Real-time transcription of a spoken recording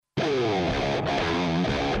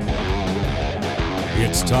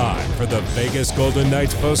It's time for the Vegas Golden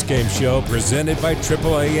Knights postgame show presented by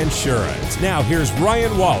AAA Insurance. Now here's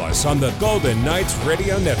Ryan Wallace on the Golden Knights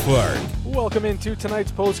Radio Network. Welcome into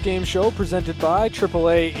tonight's postgame show presented by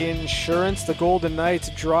AAA Insurance. The Golden Knights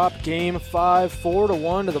drop Game 5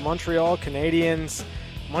 4-1 to the Montreal Canadiens.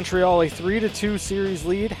 Montreal, a 3-2 series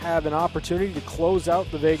lead, have an opportunity to close out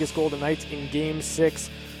the Vegas Golden Knights in Game 6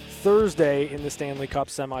 Thursday in the Stanley Cup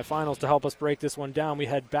semifinals. To help us break this one down, we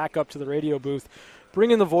head back up to the radio booth,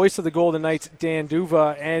 bring in the voice of the Golden Knights, Dan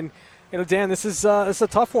D'Uva. And, Dan, this is a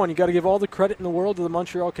tough one. You got to give all the credit in the world to the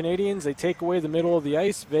Montreal Canadiens. They take away the middle of the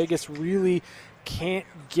ice. Vegas really can't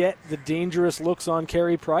get the dangerous looks on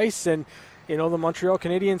Carey Price. And, the Montreal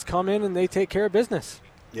Canadiens come in and they take care of business.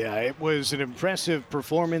 Yeah, it was an impressive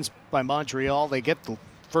performance by Montreal. They get the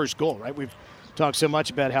first goal, right? We've talked so much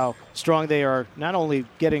about how strong they are, not only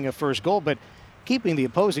getting a first goal, but keeping the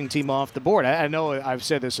opposing team off the board. I know I've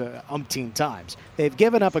said this umpteen times. They've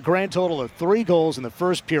given up a grand total of 3 goals in the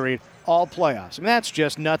first period, all playoffs. I mean, that's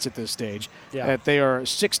just nuts at this stage. Yeah. That they are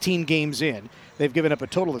 16 games in. They've given up a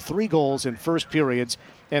total of 3 goals in first periods,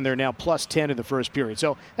 and they're now plus 10 in the first period.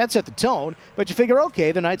 So that set the tone, but you figure,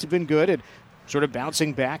 okay, the Knights have been good at sort of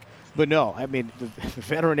bouncing back. But no, I mean, the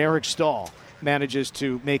veteran Eric Staal manages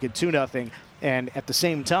to make it 2-0, and at the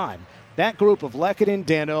same time, that group of Lehkonen,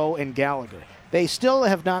 Danault, and Gallagher, they still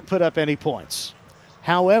have not put up any points.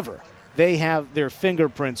 However, they have their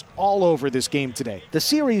fingerprints all over this game today. The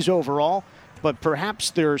series overall, but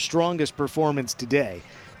perhaps their strongest performance today,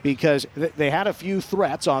 because they had a few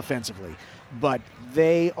threats offensively, but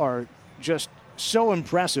they are just so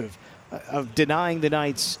impressive of denying the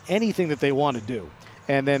Knights anything that they want to do.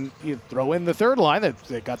 And then you throw in the third line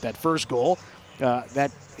that got that first goal.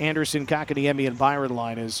 That Anderson, Kakaniemi, and Byron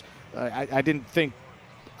line is, I didn't think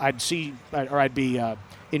I'd see or I'd be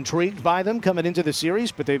intrigued by them coming into the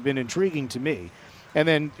series, but they've been intriguing to me. And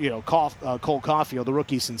then, Cole Caulfield, the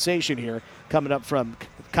rookie sensation here, coming up from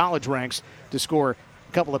college ranks to score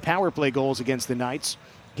a couple of power play goals against the Knights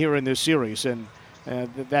here in this series. And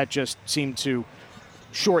that just seemed to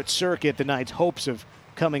short-circuit the Knights' hopes of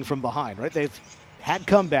coming from behind, right? They've had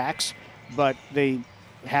comebacks, but they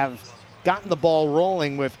have gotten the ball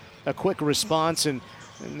rolling with a quick response, and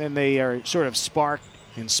then they are sort of sparked,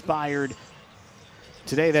 inspired.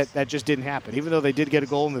 Today, that just didn't happen. Even though they did get a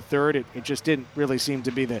goal in the third, it just didn't really seem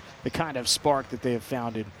to be the kind of spark that they have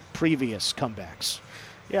found in previous comebacks.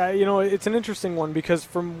 Yeah, it's an interesting one because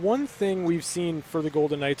from one thing we've seen for the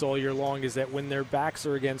Golden Knights all year long is that when their backs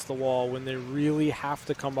are against the wall, when they really have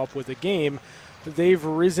to come up with a game, they've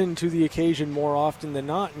risen to the occasion more often than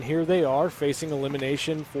not, and here they are facing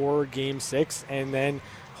elimination for Game 6 and then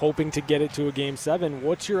hoping to get it to a Game 7.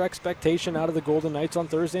 What's your expectation out of the Golden Knights on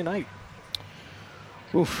Thursday night?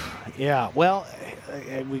 Oof, yeah, well,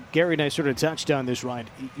 Gary and I sort of touched on this, Ryan.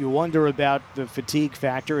 You wonder about the fatigue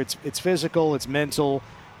factor. It's physical, it's mental,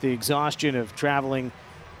 the exhaustion of traveling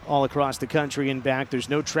all across the country and back. There's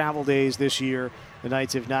no travel days this year. The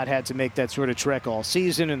Knights have not had to make that sort of trek all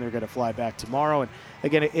season, and they're going to fly back tomorrow. And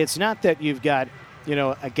again, it's not that you've got,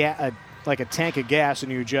 like a tank of gas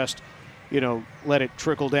and you just, let it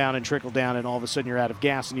trickle down, and all of a sudden you're out of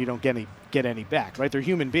gas and you don't get any back, right? They're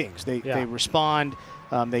human beings. They respond.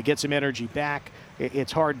 They get some energy back.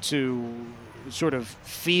 It's hard to sort of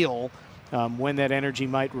feel when that energy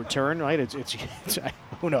might return, right? It's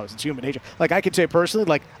who knows? It's human nature. Like I could say personally,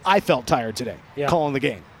 like I felt tired today calling the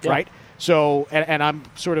game, right? So, and I'm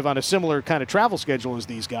sort of on a similar kind of travel schedule as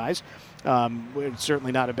these guys. It's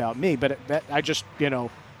certainly not about me, but I just,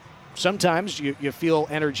 sometimes you feel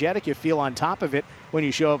energetic, you feel on top of it when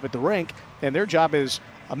you show up at the rink, and their job is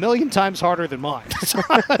a million times harder than mine.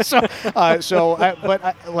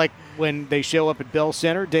 But when they show up at Bell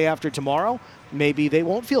Center day after tomorrow, maybe they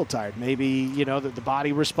won't feel tired. Maybe, the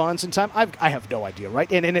body responds in time. I have no idea, right?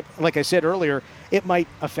 And it, like I said earlier, it might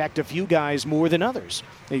affect a few guys more than others.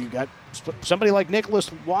 You got somebody like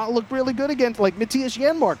Nicholas Waugh looked really good again. Like Matthias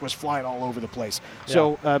Janmark was flying all over the place. Yeah.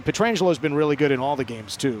 So Petrangelo's been really good in all the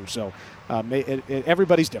games too. So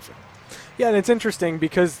everybody's different. Yeah, and it's interesting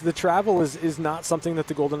because the travel is not something that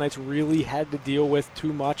the Golden Knights really had to deal with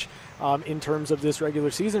too much in terms of this regular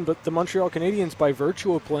season, but the Montreal Canadiens, by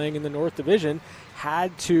virtue of playing in the North Division,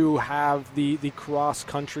 had to have the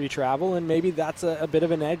cross-country travel, and maybe that's a bit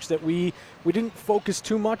of an edge that we didn't focus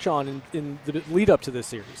too much on in the lead-up to this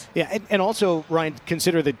series. Yeah, and also, Ryan,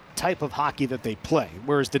 consider the type of hockey that they play,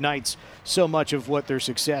 whereas the Knights, so much of what their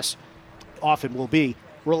success often will be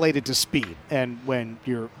related to speed. And when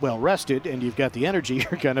you're well rested and you've got the energy,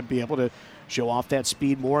 you're going to be able to show off that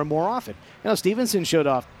speed more and more often. Stevenson showed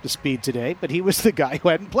off the speed today, but he was the guy who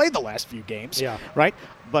hadn't played the last few games, right?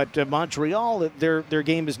 But Montreal, their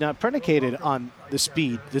game is not predicated on the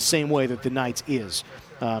speed the same way that the Knights is.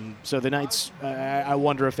 So the Knights, I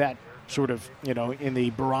wonder if that sort of, in the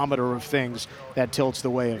barometer of things, that tilts the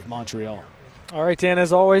way of Montreal. All right, Dan,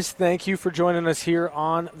 as always, thank you for joining us here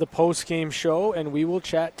on the post-game show, and we will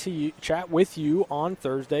chat with you on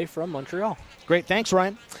Thursday from Montreal. Great. Thanks,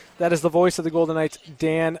 Ryan. That is the voice of the Golden Knights,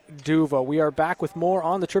 Dan D'Uva. We are back with more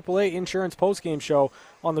on the AAA Insurance post-game show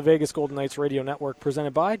on the Vegas Golden Knights Radio Network,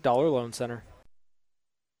 presented by Dollar Loan Center.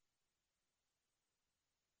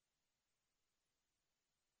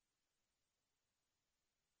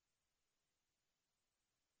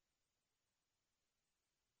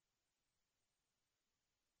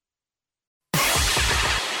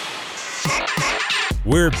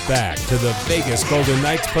 We're back to the Vegas Golden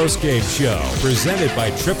Knights postgame show, presented by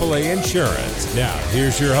AAA Insurance. Now,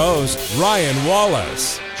 here's your host, Ryan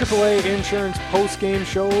Wallace. AAA Insurance postgame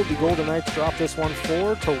show. The Golden Knights drop this one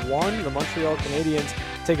 4-1. The Montreal Canadiens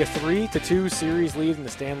take a 3-2 series lead in the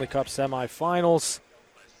Stanley Cup semifinals.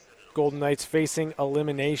 Golden Knights facing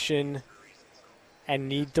elimination and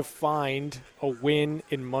need to find a win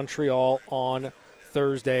in Montreal on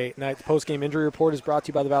Thursday night. The post-game injury report is brought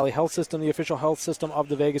to you by the Valley Health System, the official health system of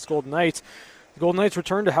the Vegas Golden Knights. The Golden Knights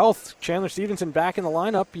return to health. Chandler Stevenson back in the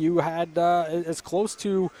lineup. You had as close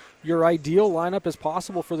to your ideal lineup as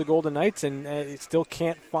possible for the Golden Knights, and still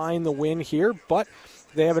can't find the win here, but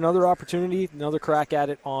they have another opportunity, another crack at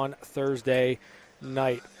it on Thursday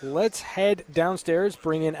night. Let's head downstairs,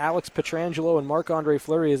 bring in Alex Pietrangelo and Marc-Andre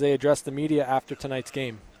Fleury as they address the media after tonight's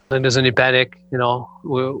game. And there's any panic, we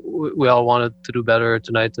all wanted to do better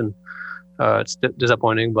tonight, and it's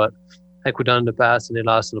disappointing, but like we've done in the past and they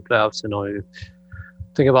lost in the playoffs, you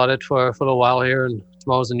think about it for a little while here, and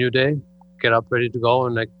tomorrow's a new day. Get up, ready to go,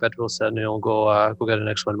 and like Petro said, go get the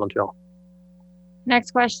next one in Montreal.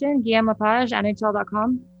 Next question, Guillaume Lepage,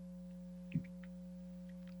 NHL.com.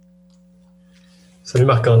 Salut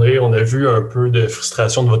Marc-André, on a vu un peu de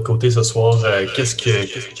frustration de votre côté ce soir. Qu'est-ce que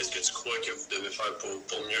tu crois que vous devez faire pour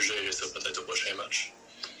mieux gérer ça peut-être au prochain match?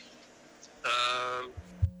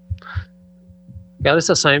 Regardez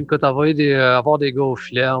ça simple, quand avoir des gars au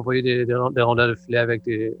filet, envoyer des rondelles au filet avec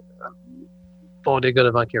des gars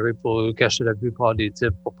devant Carey pour cacher la vue, pour avoir des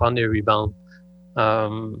tips, pour prendre des rebounds.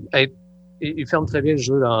 Ils ferment très bien le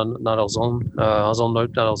jeu dans leur zone, en zone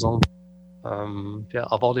neutre dans leur zone. Puis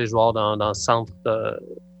avoir des joueurs dans le centre de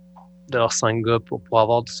leurs 5 gars pour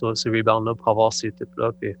avoir ces rebounds-là, pour avoir ces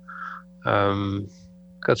tips-là. Puis,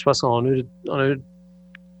 quand je pense qu'on a eu une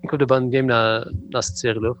couple de bonnes games dans ce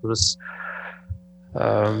tir-là, il faut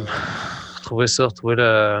juste retrouver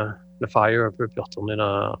le fire un peu, puis retourner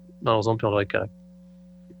dans leur zone, puis on va être correct.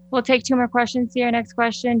 We'll take 2 more questions here. Next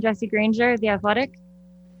question, Jesse Granger, The Athletic.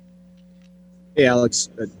 Hey, Alex,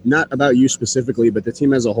 not about you specifically, but the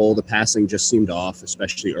team as a whole, the passing just seemed off,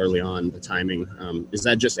 especially early on, the timing. Is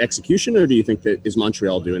that just execution, or do you think that is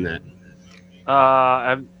Montreal doing that?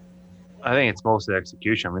 I think it's mostly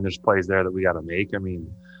execution. I mean, there's plays there that we got to make. I mean,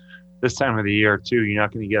 this time of the year, too, you're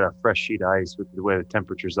not going to get a fresh sheet of ice with the way the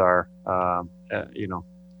temperatures are.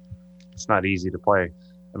 It's not easy to play.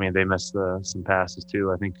 I mean, they missed some passes,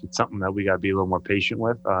 too. I think it's something that we got to be a little more patient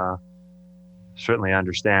with. Certainly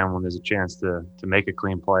understand when there's a chance to make a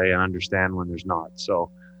clean play and understand when there's not. So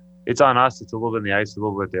it's on us. It's a little bit in the ice, a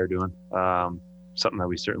little bit they're doing. Something that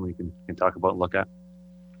we certainly can talk about and look at.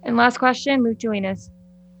 And last question, Luke Julinas.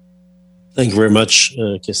 Thank you very much.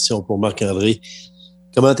 Question pour Marc-André.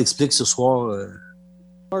 Comment t'expliques ce soir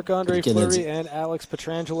Marc-Andre Fleury and Alex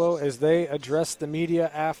Pietrangelo as they address the media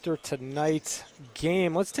after tonight's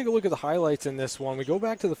game. Let's take a look at the highlights in this one. We go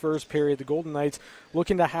back to the first period. The Golden Knights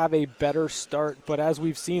looking to have a better start, but as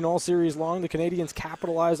we've seen all series long, the Canadiens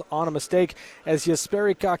capitalize on a mistake as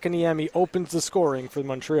Jesperi Kotkaniemi opens the scoring for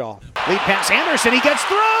Montreal. Lead pass Anderson, he gets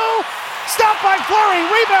through! Stopped by Fleury,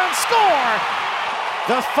 rebound, score!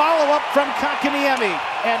 The follow-up from Kotkaniemi,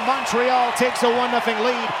 and Montreal takes a 1-0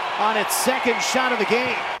 lead on its second shot of the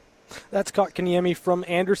game. That's Kotkaniemi from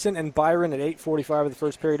Anderson and Byron at 8:45 of the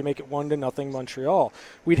first period to make it 1-0 Montreal.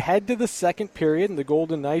 We'd head to the second period, and the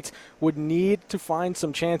Golden Knights would need to find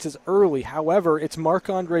some chances early. However, it's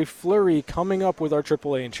Marc-Andre Fleury coming up with our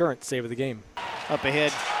AAA Insurance save of the game. Up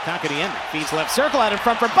ahead, Kotkaniemi feeds left circle out in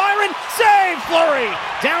front for Byron. Save! Fleury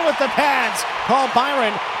down with the pads. Paul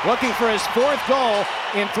Byron looking for his 4th goal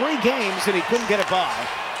in 3 games, and he couldn't get it by.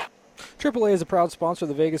 AAA is a proud sponsor of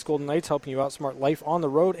the Vegas Golden Knights, helping you outsmart life on the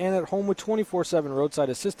road and at home with 24/7 roadside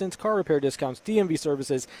assistance, car repair discounts, DMV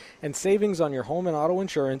services, and savings on your home and auto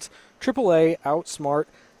insurance. AAA, outsmart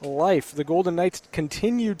life. The Golden Knights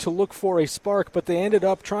continued to look for a spark, but they ended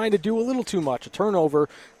up trying to do a little too much. A turnover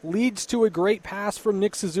leads to a great pass from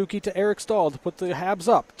Nick Suzuki to Eric Stahl to put the Habs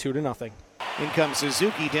up 2-0. In comes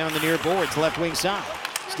Suzuki down the near boards, left wing side.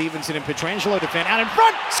 Stevenson and Pietrangelo defend out in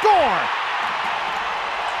front. Score!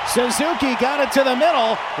 Suzuki got it to the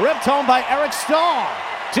middle, ripped home by Eric Stahl.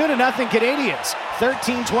 2-0 Canadiens.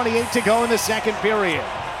 13:28 to go in the second period.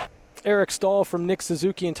 Eric Stahl from Nick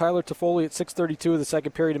Suzuki and Tyler Toffoli at 6:32 of the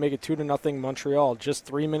second period to make it 2-0 Montreal. Just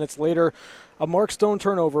 3 minutes later, a Mark Stone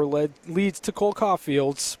turnover leads to Cole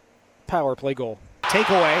Caulfield's power play goal.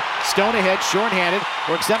 Takeaway, Stone ahead, shorthanded,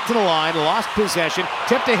 works up to the line, lost possession,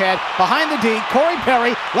 tipped ahead, behind the D, Corey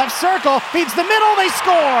Perry, left circle, feeds the middle, they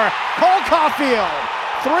score! Cole Caulfield,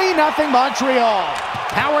 3-0 Montreal.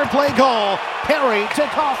 Power play goal, Perry to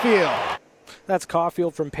Caulfield. That's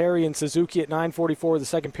Caulfield from Perry and Suzuki at 9:44 of the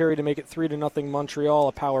second period to make it 3-0 Montreal,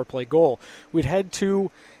 a power play goal.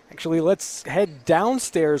 Let's head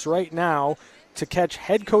downstairs right now to catch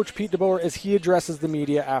head coach Pete DeBoer as he addresses the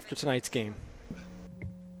media after tonight's game.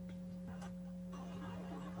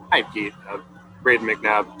 Hi, Pete. Braden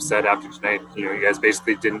McNabb said after tonight, you guys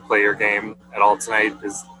basically didn't play your game at all tonight.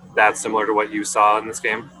 Is that similar to what you saw in this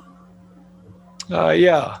game?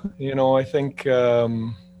 Yeah. I think,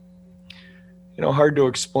 hard to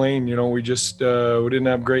explain. We just we didn't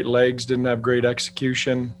have great legs, didn't have great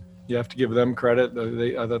execution. You have to give them credit.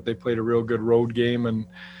 I thought they played a real good road game, and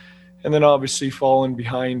then obviously falling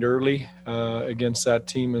behind early against that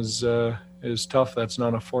team is tough. That's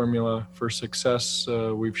not a formula for success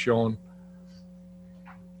we've shown.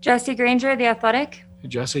 Jesse Granger, The Athletic. Hey,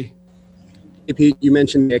 Jesse. Hey, Pete, you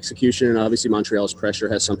mentioned the execution, and obviously Montreal's pressure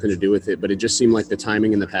has something to do with it, but it just seemed like the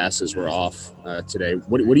timing and the passes were off today.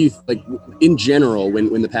 What do you like in general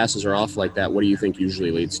when the passes are off like that? What do you think usually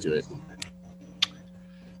leads to it?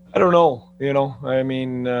 I don't know. You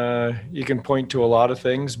can point to a lot of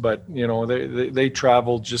things, but they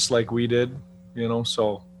traveled just like we did.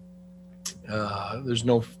 So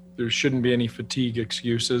there shouldn't be any fatigue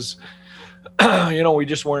excuses. We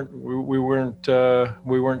just weren't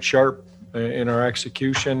sharp in our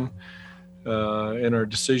execution, in our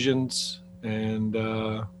decisions, and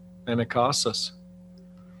it costs us.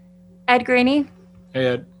 Ed Graney. Hey,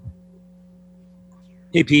 Ed.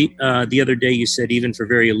 Hey, Pete. The other day you said even for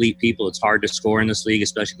very elite people, it's hard to score in this league,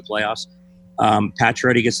 especially the playoffs.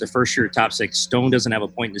 Pacioretty gets the first year top six. Stone doesn't have a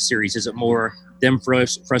point in the series. Is it more them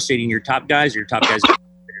frustrating your top guys, or your top guys on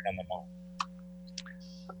the ball?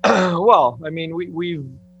 Well,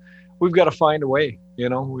 we've got to find a way. You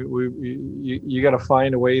got to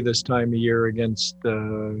find a way this time of year against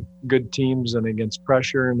good teams and against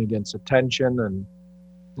pressure and against attention and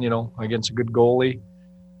against a good goalie. You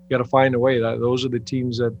got to find a way. Those are the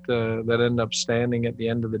teams that end up standing at the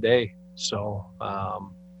end of the day. So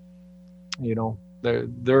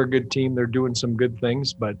they're a good team. They're doing some good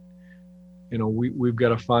things, but we've got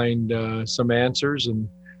to find some answers. And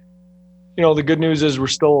the good news is we're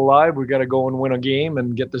still alive. We got to go and win a game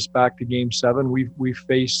and get this back to Game 7. We've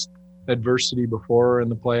faced adversity before in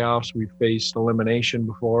the playoffs. We've faced elimination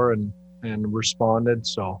before and responded.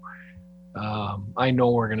 So I know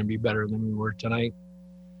we're going to be better than we were tonight.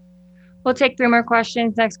 We'll take 3 more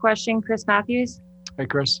questions. Next question, Chris Matthews. Hey,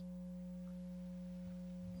 Chris.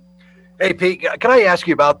 Hey, Pete, can I ask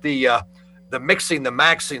you about the mixing, the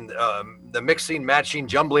mixing, matching,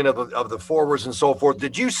 jumbling of the forwards and so forth?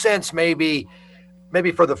 Did you sense maybe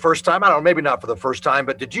for the first time, I don't know, maybe not for the first time,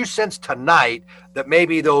 but did you sense tonight that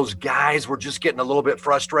maybe those guys were just getting a little bit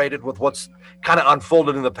frustrated with what's kind of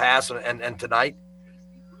unfolded in the past and tonight?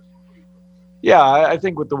 Yeah, I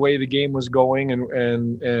think with the way the game was going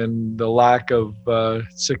and the lack of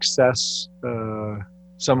success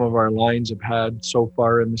some of our lines have had so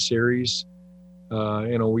far in the series,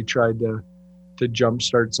 we tried to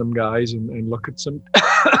jumpstart some guys and look at some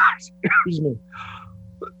excuse me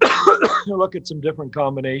look at some different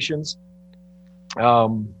combinations.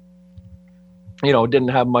 Didn't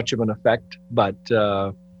have much of an effect, but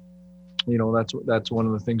that's one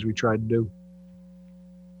of the things we tried to do.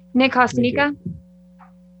 Nick Kostanika.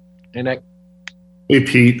 Hey, Nick. Hey,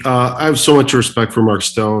 Pete. I have so much respect for Mark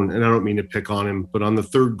Stone, and I don't mean to pick on him, but on the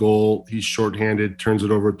third goal, he's shorthanded, turns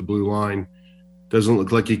it over at the blue line. Doesn't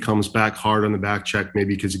look like he comes back hard on the back check,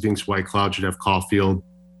 maybe because he thinks White Cloud should have Caulfield.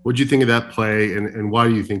 What do you think of that play, and why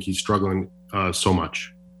do you think he's struggling so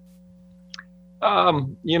much?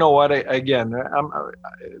 You know what?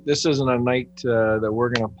 This isn't a night that we're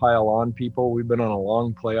going to pile on people. We've been on a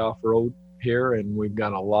long playoff road here, and we've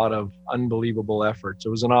got a lot of unbelievable efforts. It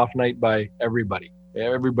was an off night by everybody.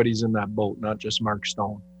 Everybody's in that boat, not just Mark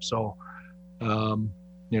Stone. So,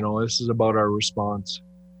 this is about our response.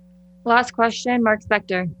 Last question, Mark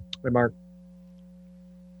Spector. Hey, Mark.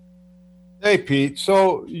 Hey, Pete.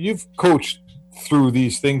 So you've coached through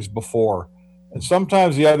these things before, and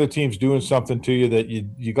sometimes the other team's doing something to you that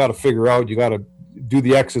you got to figure out. You got to do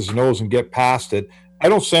the X's and O's and get past it. I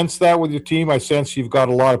don't sense that with your team. I sense you've got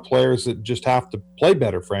a lot of players that just have to play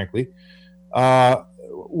better, frankly.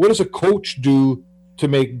 What does a coach do to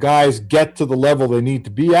make guys get to the level they need to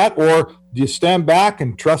be at, or do you stand back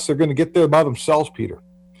and trust they're going to get there by themselves, Peter?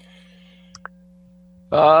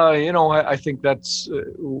 I think that's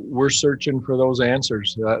we're searching for those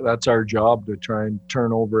answers. That's our job, to try and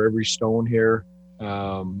turn over every stone here.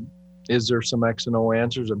 Is there some X and O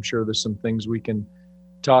answers? I'm sure there's some things we can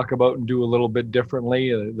talk about and do a little bit differently.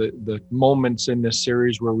 The moments in this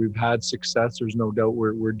series where we've had success, there's no doubt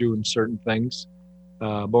we're doing certain things,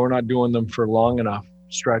 but we're not doing them for long enough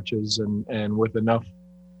stretches and with enough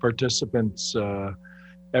participants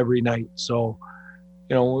every night. So,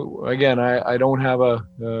 again, I don't have a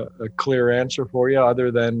clear answer for you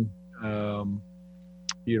other than,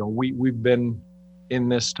 we've been in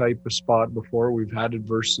this type of spot before. We've had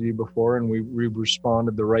adversity before, and we've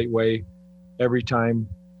responded the right way every time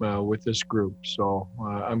with this group. So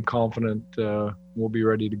I'm confident we'll be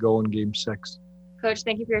ready to go in Game 6. Coach,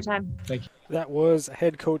 thank you for your time. Thank you. That was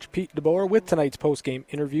head coach Pete DeBoer with tonight's post-game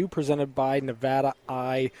interview presented by Nevada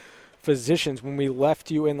Eye Physicians. When we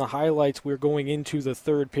left you in the highlights, we're going into the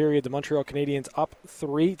third period. The Montreal Canadiens up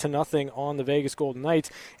 3-0 on the Vegas Golden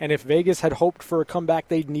Knights. And if Vegas had hoped for a comeback,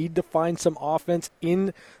 they'd need to find some offense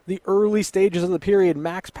in the early stages of the period.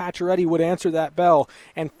 Max Pacioretty would answer that bell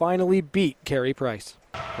and finally beat Carey Price.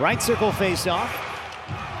 Right circle face-off.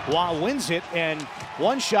 Waugh wins it, and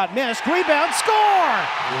one shot missed. Rebound, score!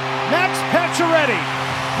 Max Pacioretty.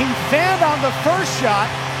 He fanned on the first shot.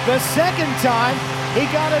 The second time,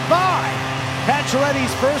 he got it by.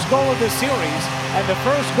 Pacioretty's first goal of the series, and the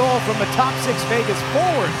first goal from the top 6 Vegas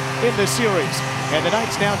forward in the series. And the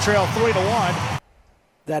Knights now trail 3-1.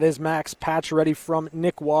 That is Max Pacioretty from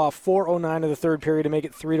Nick Waugh. 4:09 of the third period to make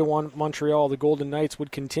it 3-1 Montreal. The Golden Knights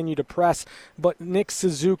would continue to press, but Nick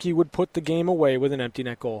Suzuki would put the game away with an empty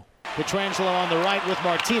net goal. Pietrangelo on the right with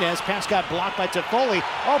Martinez. Pass got blocked by Toffoli.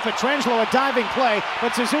 Oh, Pietrangelo, a diving play,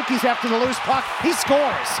 but Suzuki's after the loose puck. He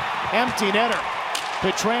scores. Empty netter.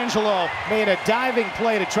 Pietrangelo made a diving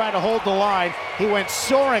play to try to hold the line. He went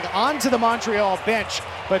soaring onto the Montreal bench,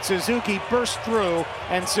 but Suzuki burst through,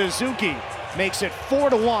 and Suzuki makes it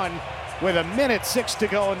 4-1 with 1:06 to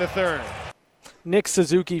go in the third. Nick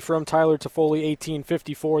Suzuki from Tyler Toffoli,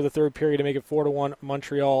 18:54, the third period to make it 4-1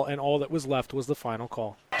 Montreal, and all that was left was the final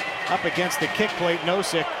call. Up against the kick plate,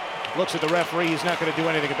 Nosek looks at the referee. He's not going to do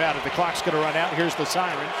anything about it. The clock's going to run out. Here's the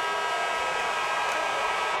siren.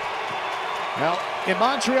 Well, in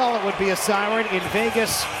Montreal it would be a siren. In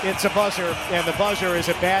Vegas, it's a buzzer, and the buzzer is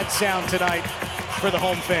a bad sound tonight for the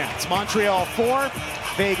home fans. Montreal 4,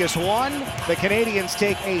 Vegas 1. The Canadiens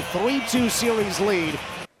take a 3-2 series lead.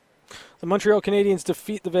 The Montreal Canadiens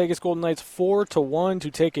defeat the Vegas Golden Knights 4-1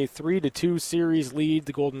 to take a 3-2 series lead.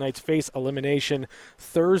 The Golden Knights face elimination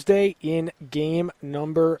Thursday in game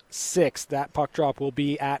number 6. That puck drop will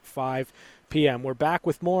be at 5 p.m. We're back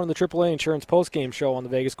with more on the AAA Insurance postgame show on the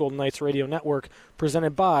Vegas Golden Knights Radio Network,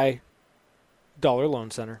 presented by Dollar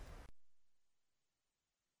Loan Center.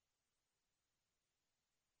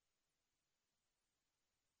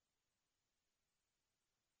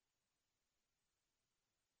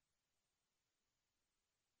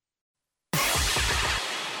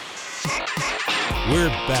 We're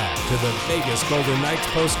back to the Vegas Golden Knights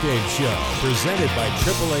postgame show, presented by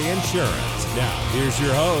AAA Insurance. Now, here's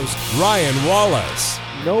your host, Ryan Wallace.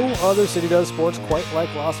 No other city does sports quite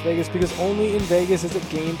like Las Vegas, because only in Vegas is it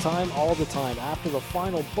game time all the time. After the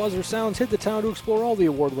final buzzer sounds, hit the town to explore all the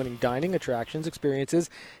award-winning dining, attractions, experiences,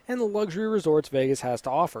 and the luxury resorts Vegas has to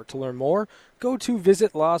offer. To learn more, go to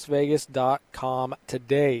visitlasvegas.com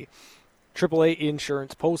today. AAA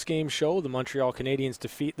Insurance postgame show. The Montreal Canadiens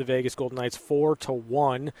defeat the Vegas Golden Knights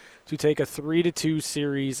 4-1 to take a 3-2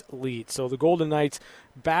 series lead. So the Golden Knights,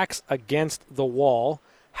 backs against the wall,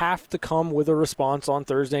 have to come with a response on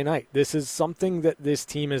Thursday night. This is something that this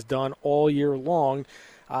team has done all year long.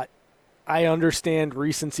 I understand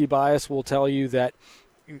recency bias will tell you that,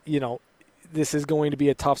 this is going to be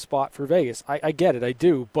a tough spot for Vegas. I get it, I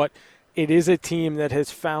do. But it is a team that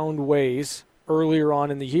has found ways earlier on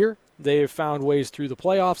in the year. They have found ways through the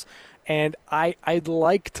playoffs, and I'd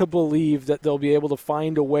like to believe that they'll be able to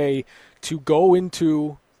find a way to go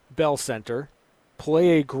into Bell Center,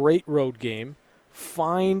 play a great road game,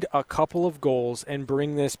 find a couple of goals, and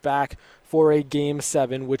bring this back for a Game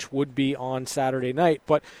 7, which would be on Saturday night.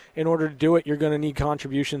 But in order to do it, you're going to need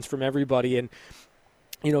contributions from everybody. And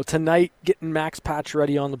tonight, getting Max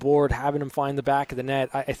Pacioretty on the board, having him find the back of the net,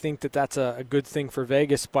 I think that's a good thing for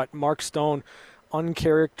Vegas. But Mark Stone,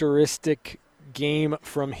 uncharacteristic game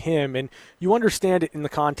from him, and you understand it in the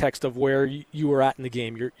context of where you were at in the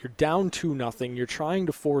game. You're down 2-0. You're trying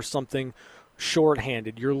to force something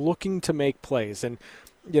shorthanded. You're looking to make plays, and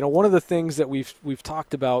one of the things that we've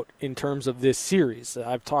talked about in terms of this series,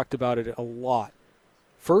 I've talked about it a lot.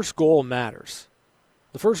 First goal matters.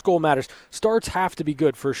 The first goal matters. Starts have to be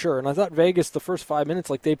good for sure. And I thought Vegas, the first 5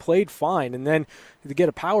 minutes, they played fine. And then they get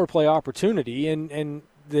a power play opportunity, and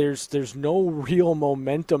there's no real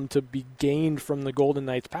momentum to be gained from the Golden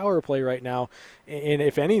Knights power play right now. And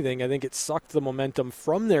if anything, I think it sucked the momentum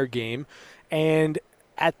from their game. And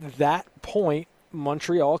at that point,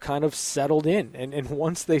 Montreal kind of settled in. And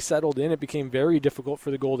once they settled in, it became very difficult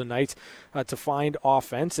for the Golden Knights to find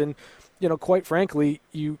offense. And, quite frankly,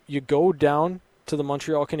 you go down to the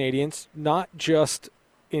Montreal Canadiens, not just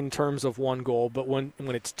in terms of one goal, but when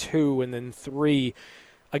it's 2 and then 3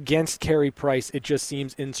 against Carey Price, it just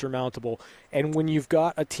seems insurmountable. And when you've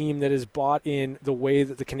got a team that is bought in the way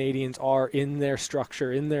that the Canadiens are in their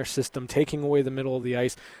structure, in their system, taking away the middle of the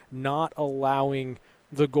ice, not allowing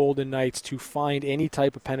the Golden Knights to find any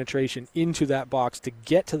type of penetration into that box to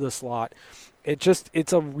get to the slot,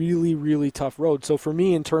 it's a really, really tough road. So for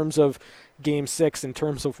me, in terms of Game 6, in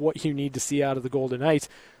terms of what you need to see out of the Golden Knights,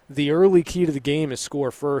 the early key to the game is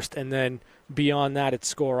score first, and then beyond that, it's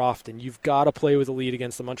score often. You've got to play with a lead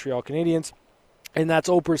against the Montreal Canadiens, and that's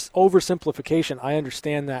oversimplification. I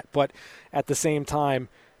understand that, but at the same time,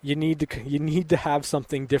 you need to have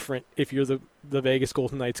something different if you're the Vegas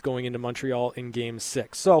Golden Knights going into Montreal in Game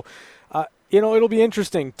 6. So, it'll be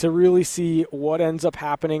interesting to really see what ends up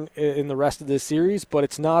happening in the rest of this series, but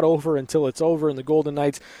it's not over until it's over, and the Golden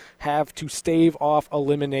Knights have to stave off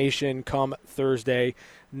elimination come Thursday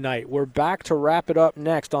night. We're back to wrap it up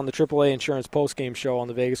next on the AAA Insurance Postgame Show on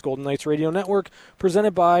the Vegas Golden Knights Radio Network,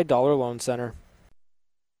 presented by Dollar Loan Center.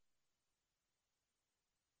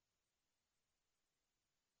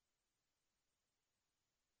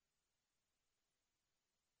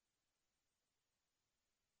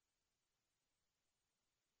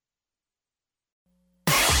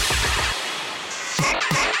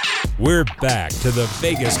 We're back to the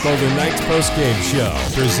Vegas Golden Knights postgame show,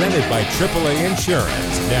 presented by AAA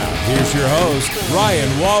Insurance. Now, here's your host,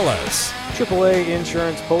 Ryan Wallace. AAA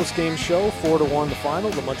Insurance postgame show, 4-1 the final.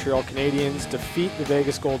 The Montreal Canadiens defeat the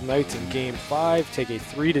Vegas Golden Knights in Game 5, take a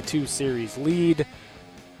 3-2 series lead,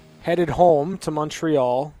 headed home to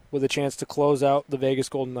Montreal with a chance to close out the Vegas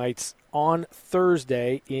Golden Knights on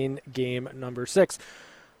Thursday in Game number 6.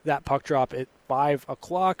 That puck drop at 5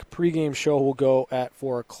 o'clock. Pre-game show will go at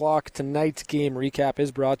 4 o'clock. Tonight's game recap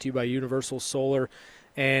is brought to you by Universal Solar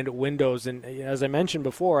and Windows. And as I mentioned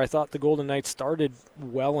before, I thought the Golden Knights started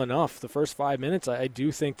well enough. The first 5 minutes, I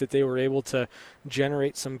do think that they were able to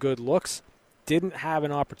generate some good looks. Didn't have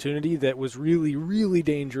an opportunity that was really, really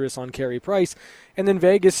dangerous on Carey Price. And then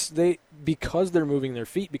Vegas, because they're moving their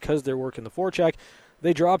feet, because they're working the forecheck,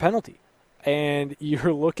 they draw a penalty. And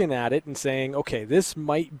you're looking at it and saying, okay, this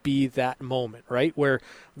might be that moment, right, where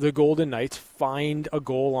the Golden Knights find a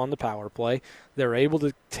goal on the power play. They're able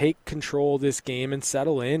to take control of this game and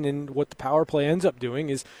settle in, and what the power play ends up doing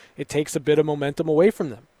is it takes a bit of momentum away from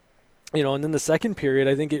them. And then the second period,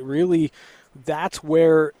 I think that's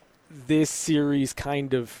where this series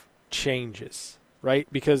kind of changes, right?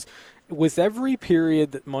 Because with every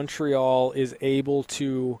period that Montreal is able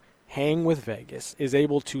to hang with Vegas, is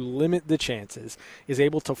able to limit the chances, is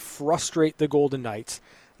able to frustrate the Golden Knights,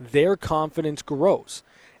 their confidence grows.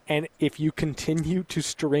 And if you continue to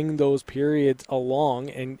string those periods along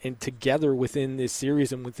and together within this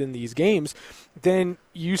series and within these games, then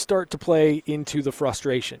you start to play into the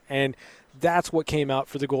frustration. And that's what came out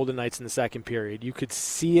for the Golden Knights in the second period. You could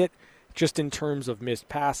see it just in terms of missed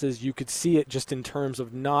passes. You could see it just in terms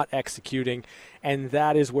of not executing, and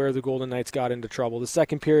that is where the Golden Knights got into trouble. The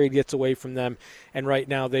second period gets away from them, and right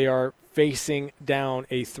now they are facing down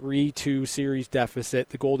a 3-2 series deficit.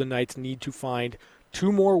 The Golden Knights need to find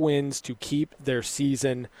 2 more wins to keep their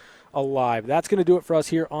season alive. That's going to do it for us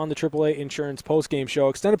here on the AAA Insurance Postgame Show.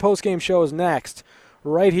 Extended Postgame Show is next,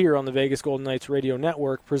 right here on the Vegas Golden Knights Radio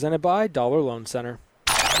Network, presented by Dollar Loan Center.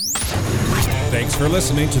 Thanks for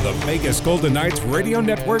listening to the Vegas Golden Knights Radio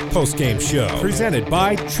Network postgame show, presented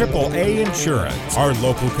by AAA Insurance. Our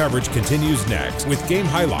local coverage continues next with game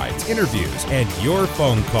highlights, interviews, and your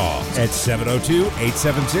phone calls at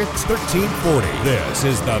 702-876-1340. This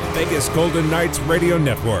is the Vegas Golden Knights Radio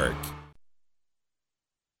Network.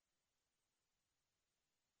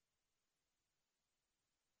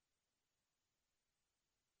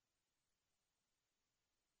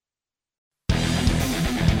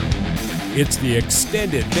 It's the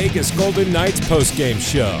extended Vegas Golden Knights postgame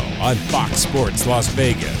show on Fox Sports Las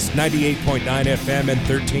Vegas, 98.9 FM and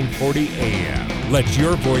 1340 AM. Let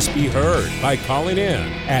your voice be heard by calling in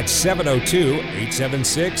at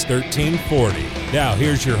 702-876-1340. Now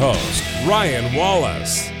here's your host, Ryan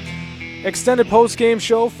Wallace. Extended postgame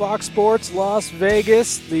show, Fox Sports Las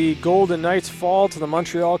Vegas. The Golden Knights fall to the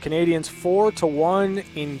Montreal Canadiens 4-1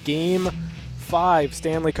 in Game 5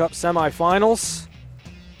 Stanley Cup semifinals.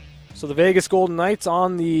 So the Vegas Golden Knights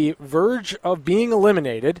on the verge of being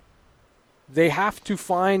eliminated. They have to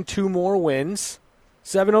find 2 more wins.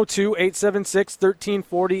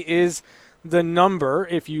 702-876-1340 is the number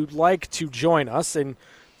if you'd like to join us. And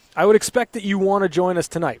I would expect that you want to join us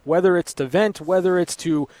tonight, whether it's to vent, whether it's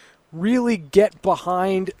to really get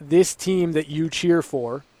behind this team that you cheer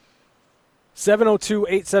for.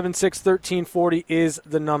 702-876-1340 is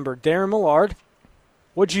the number. Darren Millard,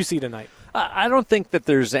 what'd you see tonight? I don't think that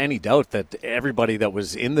there's any doubt that everybody that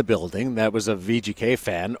was in the building that was a VGK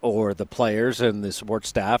fan, or the players and the support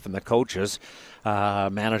staff and the coaches,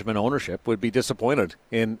 management, ownership, would be disappointed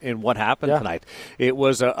in what happened tonight. It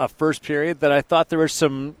was a first period that I thought there were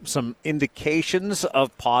some indications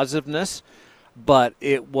of positiveness, but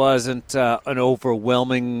it wasn't an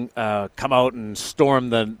overwhelming come out and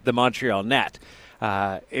storm the Montreal net.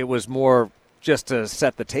 It was more just to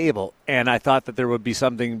set the table, and I thought that there would be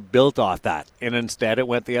something built off that, and instead it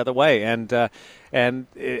went the other way. And at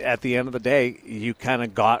the end of the day, you kind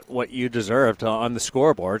of got what you deserved on the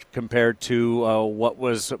scoreboard compared to what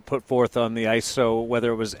was put forth on the ice. So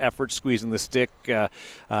whether it was effort, squeezing the stick,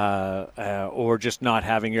 or just not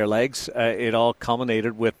having your legs, it all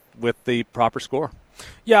culminated with the proper score.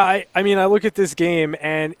 Yeah, I mean, I look at this game,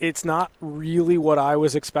 and it's not really what I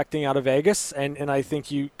was expecting out of Vegas, and I think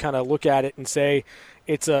you kind of look at it and say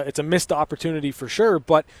it's a missed opportunity for sure.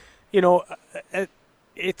 But you know,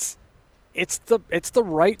 it's the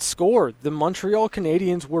right score. The Montreal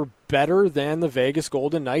Canadiens were better than the Vegas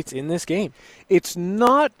Golden Knights in this game. It's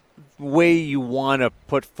not the way you want to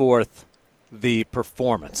put forth the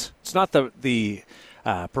performance. It's not the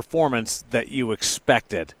performance that you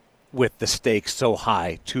expected, with the stakes so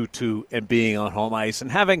high, 2-2, and being on home ice, and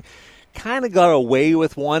having kind of got away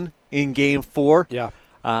with one in Game 4. Yeah,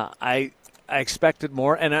 I expected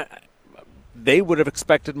more, and they would have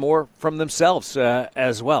expected more from themselves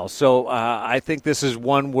as well. So I think this is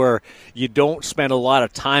one where you don't spend a lot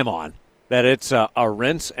of time on, that it's a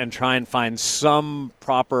rinse and try and find some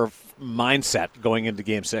proper mindset going into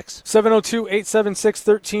Game 6.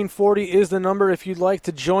 702-876-1340 is the number if you'd like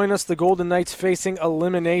to join us. The Golden Knights facing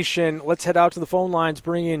elimination. Let's head out to the phone lines,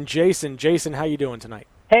 bring in Jason. Jason, how you doing tonight?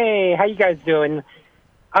 Hey, how you guys doing?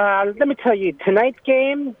 Let me tell you, tonight's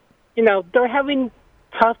game, you know, they're having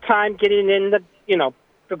tough time getting in the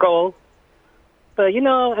goal. But, you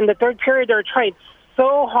know, in the third period, they're trying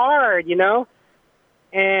so hard, you know.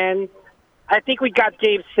 And I think we got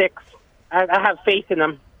Game 6. I have faith in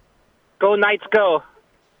them. Go Knights, go.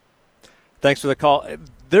 Thanks for the call.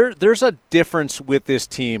 There's a difference with this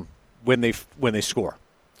team when they score.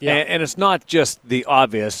 Yeah. And it's not just the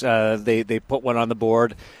obvious. They put one on the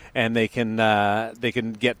board and they can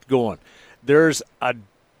get going. There's a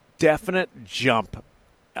definite jump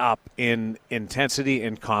up in intensity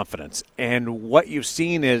and confidence. And what you've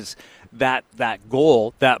seen is that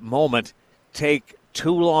goal, that moment, take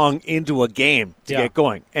too long into a game to get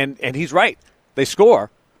going. And he's right. They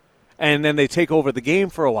score. And then they take over the game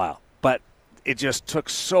for a while. But it just took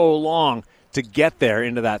so long to get there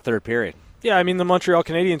into that third period. Yeah, I mean, the Montreal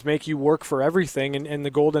Canadiens make you work for everything, and the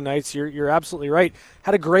Golden Knights, you're absolutely right,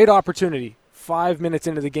 had a great opportunity 5 minutes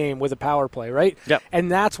into the game with a power play, right? Yep. And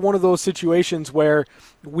that's one of those situations where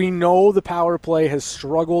we know the power play has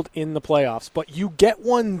struggled in the playoffs, but you get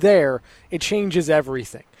one there, it changes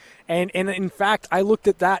everything. And in fact, I looked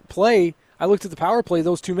at that play, I looked at the power play,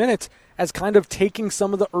 those 2 minutes, as kind of taking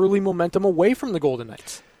some of the early momentum away from the Golden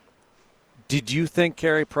Knights. Did you think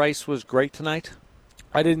Carey Price was great tonight?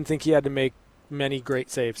 I didn't think he had to make many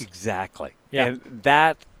great saves. Exactly. Yeah. And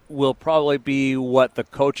that will probably be what the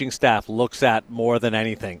coaching staff looks at more than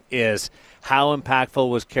anything, is how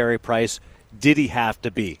impactful was Carey Price? Did he have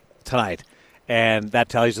to be tonight? And that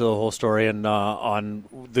tells you the whole story and on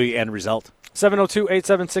the end result.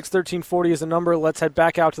 702-876-1340 is the number. Let's head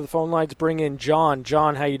back out to the phone lines. Bring in John.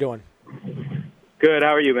 John, how you doing? Good. How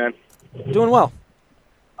are you, man? Doing well.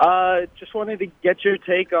 Just wanted to get your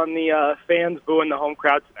take on the fans booing the home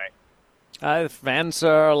crowd tonight. Fans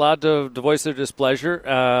are allowed to voice their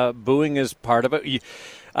displeasure. Booing is part of it.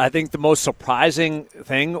 I think the most surprising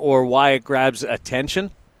thing, or why it grabs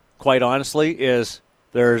attention, quite honestly, is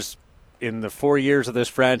there's, in the 4 years of this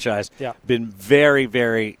franchise, been very,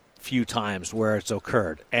 very few times where it's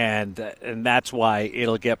occurred, and that's why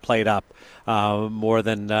it'll get played up more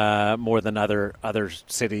than other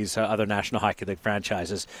cities, other National Hockey League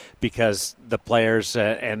franchises, because the players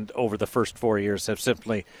and over the first 4 years have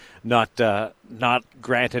simply not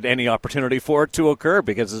granted any opportunity for it to occur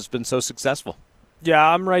because it's been so successful. Yeah,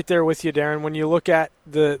 I'm right there with you, Darren. When you look at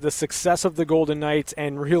the success of the Golden Knights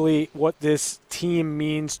and really what this team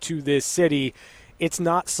means to this city, it's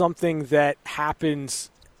not something that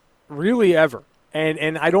happens really ever.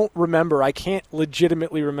 And I don't remember, I can't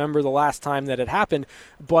legitimately remember the last time that it happened,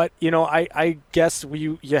 but, I guess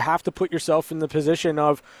you have to put yourself in the position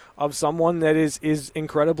of someone that is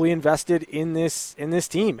incredibly invested in this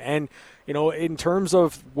team. And, in terms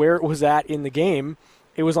of where it was at in the game,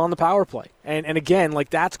 it was on the power play. And again,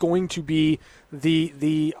 that's going to be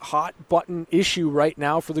the hot button issue right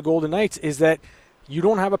now for the Golden Knights, is that you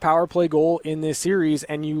don't have a power play goal in this series,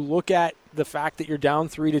 and you look at the fact that you're down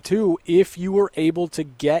 3-2. If you were able to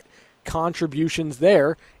get contributions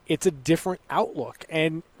there, it's a different outlook.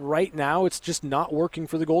 And right now, it's just not working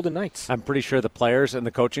for the Golden Knights. I'm pretty sure the players and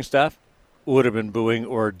the coaching staff would have been booing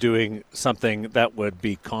or doing something that would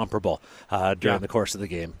be comparable during the course of the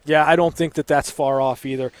game. Yeah, I don't think that that's far off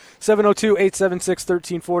either.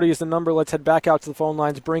 702-876-1340 is the number. Let's head back out to the phone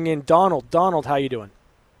lines. Bring in Donald. Donald, how you doing?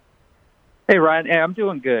 Hey, Ryan. Hey, I'm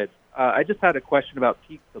doing good. I just had a question about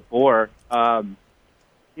Pete DeBoer.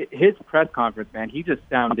 His press conference, man, he just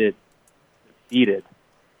sounded defeated.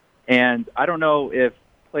 And I don't know if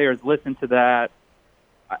players listen to that.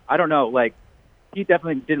 I don't know, he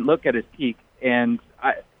definitely didn't look at his peak. And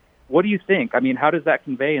what do you think? I mean, how does that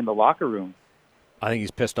convey in the locker room? I think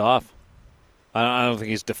he's pissed off. I don't think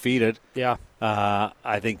he's defeated. Yeah.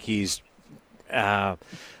 I think he's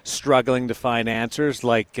struggling to find answers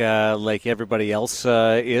like everybody else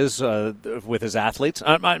is with his athletes.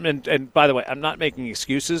 And by the way, I'm not making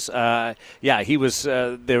excuses. He was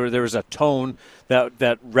there was a tone that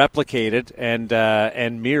replicated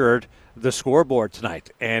and mirrored the scoreboard tonight,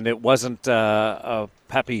 and it wasn't a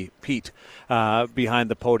Peppy Pete behind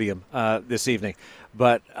the podium this evening.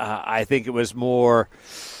 But I think it was more,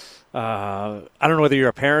 I don't know whether you're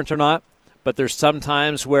a parent or not, but there's some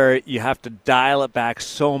times where you have to dial it back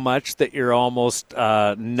so much that you're almost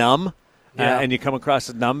numb. And you come across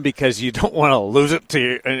as numb because you don't want to lose it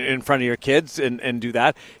in front of your kids and do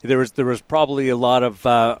that. There was probably a lot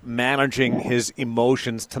of managing his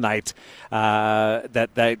emotions tonight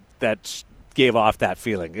that gave off that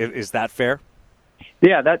feeling. Is that fair?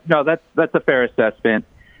 Yeah, that's a fair assessment.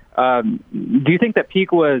 Do you think that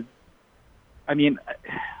peak was? I mean,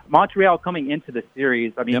 Montreal coming into the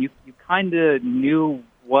series. I mean, you kind of knew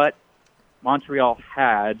what Montreal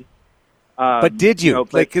had. But did you?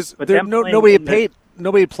 Because nobody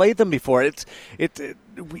played them before.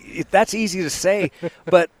 That's easy to say,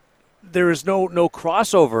 but there is no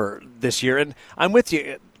crossover this year. And I'm with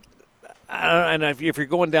you. And if you're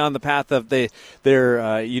going down the path of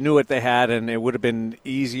you knew what they had, and it would have been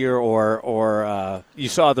easier, or you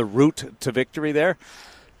saw the route to victory there.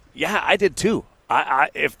 Yeah, I did too.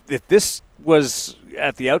 If this was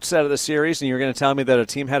at the outset of the series and you're going to tell me that a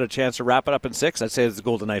team had a chance to wrap it up in 6, I'd say it's the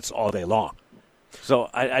Golden Knights all day long. So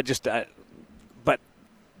but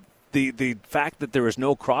the fact that there was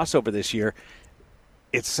no crossover this year,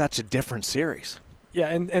 it's such a different series. Yeah,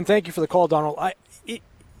 and thank you for the call, Donald.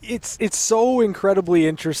 It's so incredibly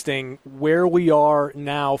interesting where we are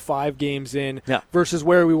now 5 games in versus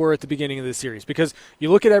where we were at the beginning of the series. Because you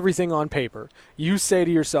look at everything on paper, you say to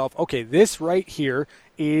yourself, okay, this right here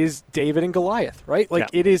is David and Goliath, right?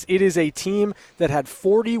 It is a team that had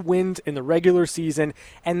 40 wins in the regular season,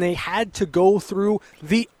 and they had to go through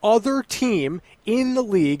the other team in the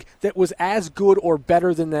league that was as good or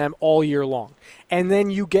better than them all year long. And then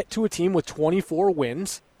you get to a team with 24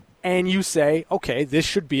 wins, and you say, okay, this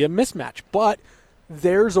should be a mismatch. But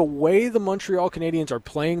there's a way the Montreal Canadiens are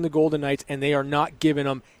playing the Golden Knights, and they are not giving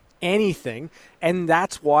them anything. And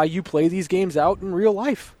that's why you play these games out in real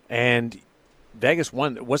life. And Vegas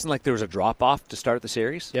won. It wasn't like there was a drop-off to start the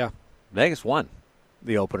series. Yeah. Vegas won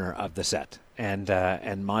the opener of the set. And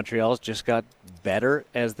Montreal's just got better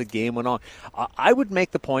as the game went on. I would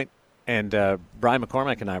make the point, and Brian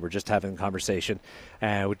McCormack and I were just having a conversation.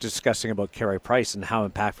 We're discussing about Carey Price and how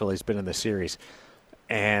impactful he's been in the series.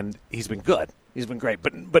 And he's been good. He's been great,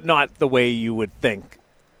 but not the way you would think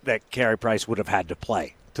that Carey Price would have had to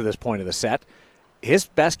play to this point of the set. His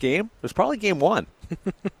best game was probably game 1.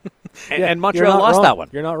 And Montreal lost that one.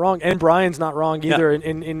 You're not wrong. And Brian's not wrong either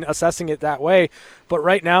in assessing it that way. But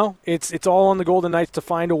right now, it's all on the Golden Knights to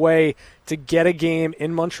find a way to get a game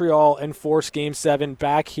in Montreal and force Game 7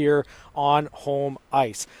 back here on home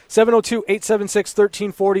ice.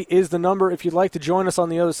 702-876-1340 is the number. If you'd like to join us on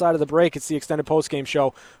the other side of the break, it's the extended postgame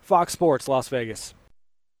show, Fox Sports Las Vegas.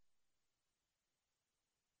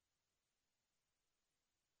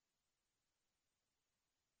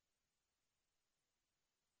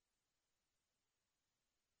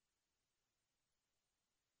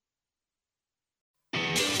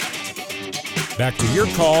 Back to your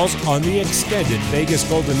calls on the extended Vegas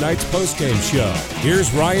Golden Knights postgame show.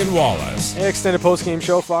 Here's Ryan Wallace. Extended postgame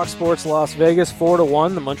show, Fox Sports Las Vegas,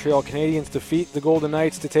 4-1. The Montreal Canadiens defeat the Golden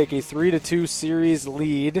Knights to take a 3-2 series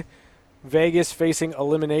lead. Vegas facing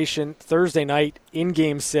elimination Thursday night in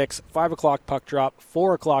Game 6, 5 o'clock puck drop,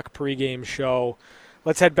 4 o'clock pregame show.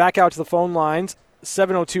 Let's head back out to the phone lines,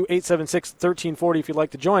 702-876-1340 if you'd like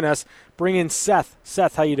to join us. Bring in Seth.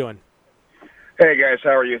 Seth, how you doing? Hey guys,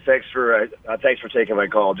 how are you? Thanks for taking my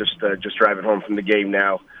call. Just driving home from the game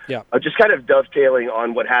now. Yeah. Just kind of dovetailing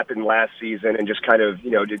on what happened last season, and just kind of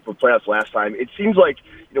did the playoffs last time. It seems like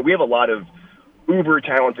we have a lot of uber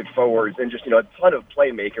talented forwards and just a ton of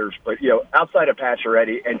playmakers, but outside of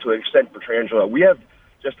Pacioretty and to an extent Pietrangelo, we have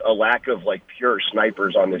just a lack of pure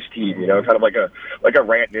snipers on this team. Kind of like a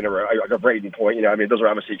Rantanen or like a Braden Point. I mean, those are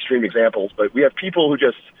obviously extreme examples, but we have people who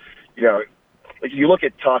just like you look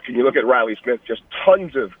at Tuck and you look at Riley Smith, just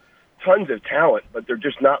tons of talent, but they're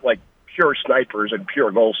just not pure snipers and pure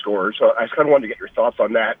goal scorers. So I just kind of wanted to get your thoughts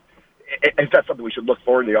on that. If that's something we should look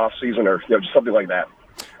for in the off season, or just something like that.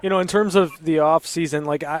 In terms of the off season,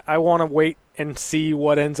 I want to wait and see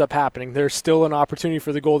what ends up happening. There's still an opportunity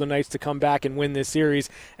for the Golden Knights to come back and win this series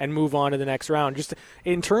and move on to the next round. Just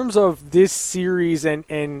in terms of this series and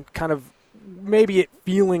kind of maybe it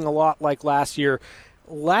feeling a lot like last year.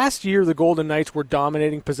 Last year, the Golden Knights were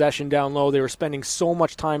dominating possession down low. They were spending so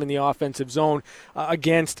much time in the offensive zone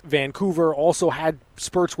against Vancouver. Also had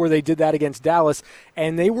spurts where they did that against Dallas,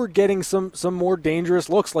 and they were getting some more dangerous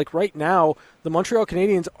looks. Like right now, the Montreal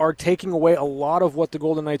Canadiens are taking away a lot of what the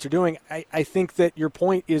Golden Knights are doing. I think that your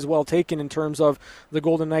point is well taken in terms of the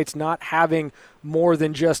Golden Knights not having more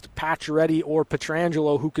than just Pacioretty or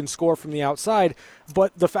Pietrangelo who can score from the outside.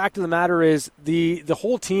 But the fact of the matter is the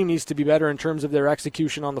whole team needs to be better in terms of their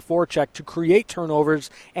execution on the forecheck to create turnovers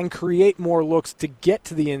and create more looks to get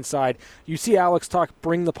to the inside. You see Alex Tuch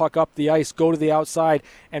bring the puck up the ice, go to the outside,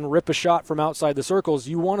 and rip a shot from outside the circles.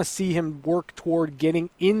 You want to see him work toward getting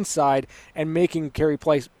inside and making Carey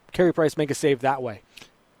Price make a save that way.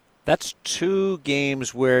 That's 2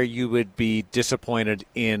 games where you would be disappointed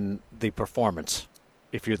in the performance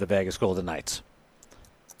if you're the Vegas Golden Knights.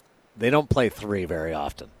 They don't play 3 very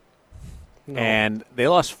often. No. And they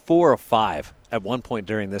lost 4 of 5 at one point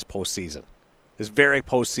during this postseason. This very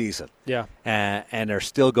postseason. Yeah. And they're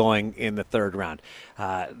still going in the third round.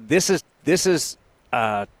 This is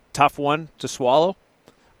a tough one to swallow,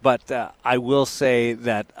 but I will say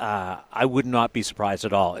that I would not be surprised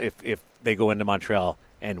at all if they go into Montreal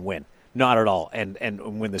and win. Not at all,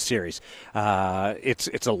 and win the series.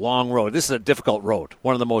 It's a long road. This is a difficult road,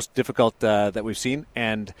 one of the most difficult that we've seen,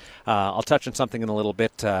 and I'll touch on something in a little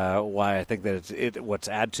bit why I think that what's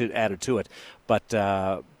added to it.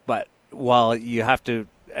 But while you have to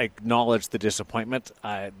acknowledge the disappointment,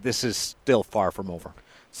 this is still far from over.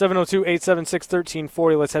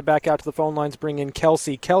 702-876-1340. Let's head back out to the phone lines. Bring in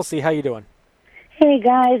Kelsey. Kelsey, how you doing? Hey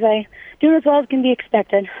guys, I doing as well as can be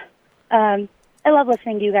expected. I love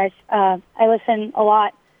listening to you guys. I listen a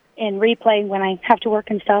lot in replay when I have to work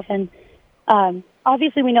and stuff. And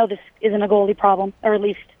obviously, we know this isn't a goalie problem, or at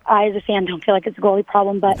least I, as a fan, don't feel like it's a goalie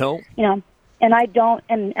problem. But no. And I don't.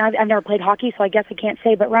 And I've never played hockey, so I guess I can't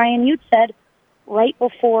say. But Ryan, you'd said right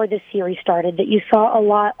before this series started that you saw a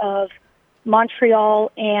lot of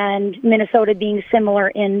Montreal and Minnesota being similar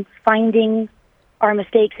in finding our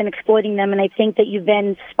mistakes and exploiting them. And I think that you've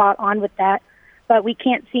been spot on with that. But we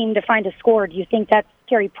can't seem to find a score. Do you think that's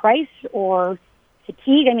Carey Price or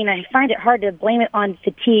fatigue? I mean, I find it hard to blame it on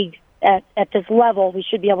fatigue at this level. We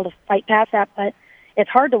should be able to fight past that, but it's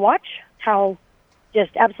hard to watch how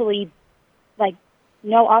just absolutely,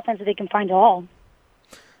 no offense that they can find at all.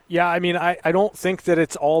 Yeah, I mean, I don't think that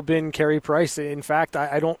it's all been Carey Price. In fact,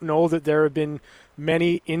 I don't know that there have been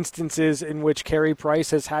many instances in which Carey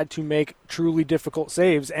Price has had to make truly difficult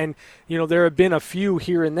saves. And, there have been a few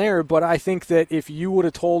here and there, but I think that if you would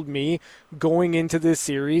have told me going into this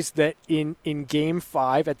series that in Game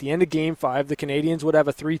 5, at the end of Game 5, the Canadians would have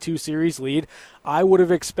a 3-2 series lead, I would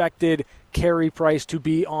have expected Carey Price to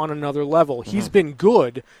be on another level. He's been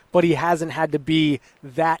good, but he hasn't had to be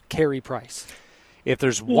that Carey Price. If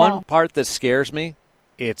there's one part that scares me,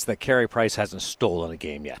 it's that Carey Price hasn't stolen a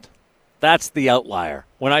game yet. That's the outlier.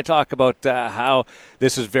 When I talk about how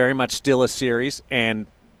this is very much still a series, and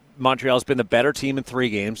Montreal's been the better team in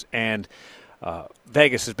 3 games, and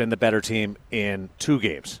Vegas has been the better team in 2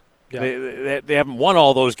 games. Yeah. They haven't won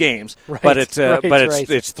all those games, but it's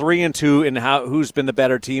 3-2 in who's been the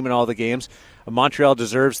better team in all the games. Montreal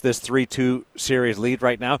deserves this 3-2 series lead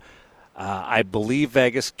right now. I believe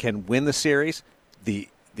Vegas can win the series. The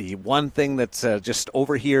one thing that's just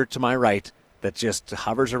over here to my right that just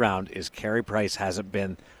hovers around is Carey Price hasn't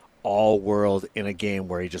been all-world in a game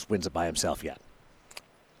where he just wins it by himself yet.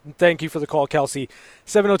 Thank you for the call, Kelsey.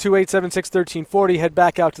 702-876-1340. Head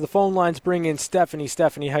back out to the phone lines. Bring in Stephanie.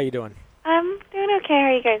 Stephanie, how you doing? I'm doing okay. How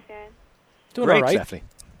are you guys doing? Doing Great, all right. Stephanie.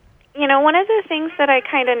 One of the things that I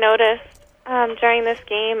kind of noticed during this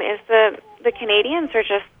game is the Canadians are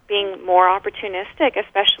just being more opportunistic,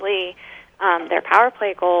 especially their power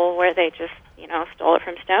play goal where they just, stole it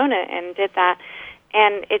from Stone and did that.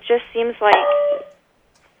 And it just seems like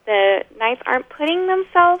the Knights aren't putting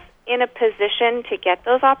themselves in a position to get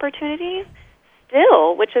those opportunities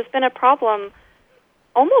still, which has been a problem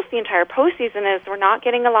almost the entire postseason, is we're not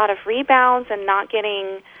getting a lot of rebounds and not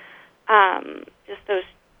getting just those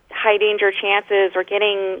high-danger chances or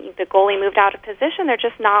getting the goalie moved out of position. They're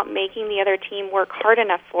just not making the other team work hard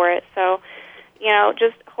enough for it. So,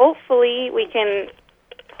 just hopefully we can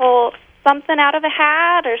pull something out of a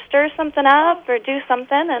hat or stir something up or do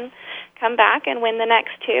something and come back and win the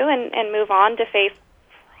next 2 and move on to face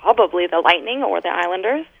probably the Lightning or the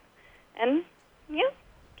Islanders. And,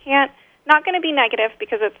 not going to be negative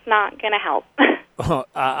because it's not going to help.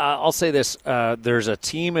 I'll say this. There's a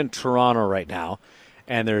team in Toronto right now,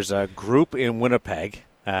 and there's a group in Winnipeg,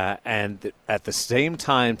 and at the same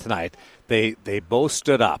time tonight, they both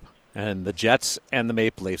stood up, and the Jets and the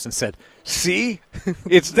Maple Leafs, and said, see,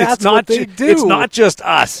 it's not what they do. It's not just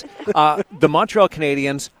us. The Montreal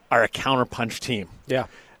Canadiens are a counterpunch team. Yeah.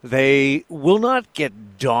 They will not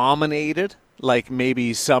get dominated like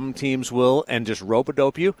maybe some teams will and just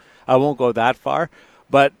rope-a-dope you. I won't go that far,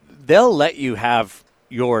 but they'll let you have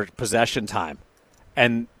your possession time,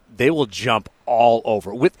 and they will jump all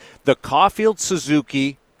over. With the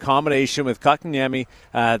Caulfield-Suzuki combination with Kotkaniemi,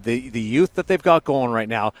 the youth that they've got going right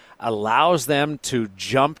now allows them to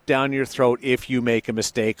jump down your throat if you make a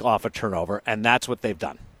mistake off a turnover, and that's what they've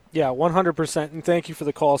done. Yeah, 100%, and thank you for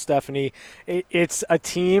the call, Stephanie. It's a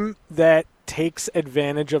team that takes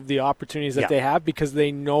advantage of the opportunities that they have because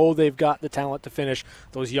they know they've got the talent to finish.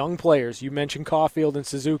 Those young players, you mentioned Caulfield and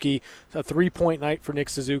Suzuki, a 3-point night for Nick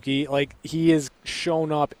Suzuki. Like, he has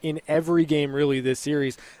shown up in every game, really, this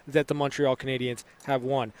series that the Montreal Canadiens have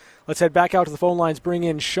won. Let's head back out to the phone lines, bring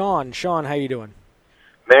in Sean. Sean, how you doing?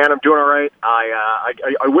 Man, I'm doing all right. I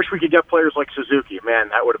wish we could get players like Suzuki. Man,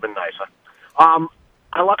 that would have been nice.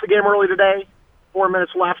 I left the game early today, 4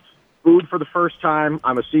 minutes left. Booed for the first time.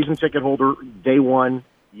 I'm a season ticket holder, day 1,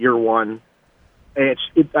 year 1. I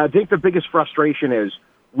think the biggest frustration is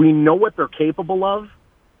we know what they're capable of,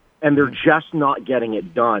 and they're just not getting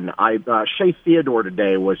it done. Shea Theodore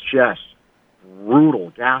today was just brutal,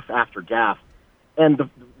 gaff after gaff. And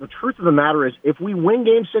the truth of the matter is, if we win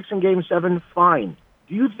Game 6 and Game 7, fine.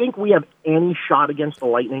 Do you think we have any shot against the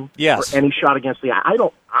Lightning? Yes. Or any shot against the? I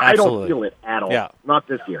don't feel it at all. Yeah. Not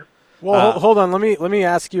this year. Well, hold on. Let me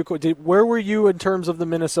ask you. Where were you in terms of the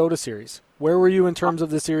Minnesota series? Where were you in terms of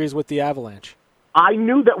the series with the Avalanche? I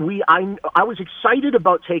knew that I was excited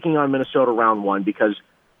about taking on Minnesota round 1 because,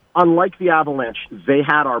 unlike the Avalanche, they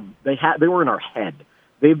were in our head.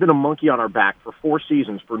 They've been a monkey on our back for 4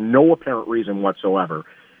 seasons for no apparent reason whatsoever.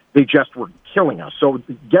 They just were killing us. So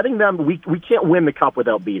getting them, we can't win the Cup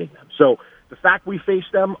without beating them. So the fact we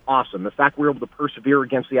faced them, awesome. The fact we were able to persevere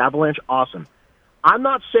against the Avalanche, awesome. I'm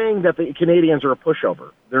not saying that the Canadians are a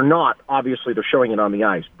pushover. They're not. Obviously, they're showing it on the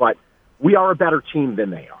ice. But we are a better team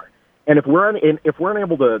than they are. And if we're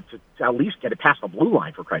unable to at least get it past the blue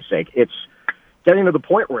line, for Christ's sake, it's getting to the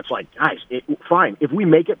point where it's like, guys, fine. If we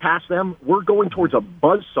make it past them, we're going towards a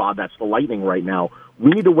buzzsaw that's the Lightning right now.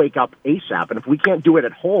 We need to wake up ASAP. And if we can't do it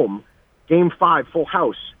at home, Game 5, full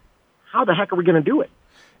house, how the heck are we going to do it?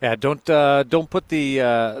 Yeah, don't put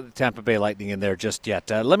the Tampa Bay Lightning in there just yet.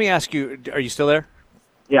 Let me ask you, are you still there?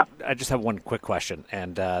 Yeah. I just have one quick question,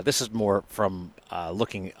 and this is more from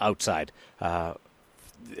looking outside.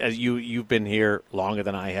 As you've been here longer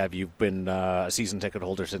than I have. You've been a season ticket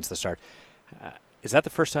holder since the start. Is that the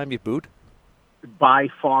first time you've booed? By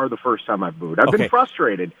far the first time I've booed. I've been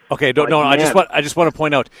frustrated. Okay, I just want to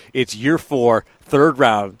point out it's year 4, third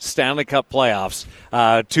round Stanley Cup playoffs,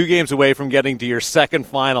 2 games away from getting to your second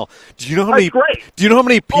final. Do you know how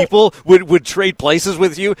many people would trade places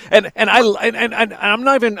with you? And I'm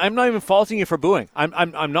not even faulting you for booing.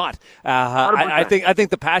 I'm not. I think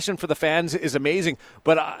the passion for the fans is amazing,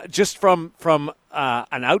 but just from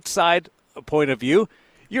an outside point of view,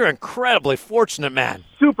 you're incredibly fortunate, man.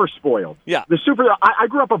 Super spoiled. Yeah. I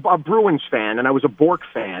grew up a Bruins fan, and I was a Bork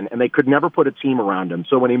fan, and they could never put a team around him.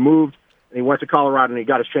 So when he moved and he went to Colorado and he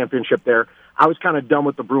got his championship there, I was kind of done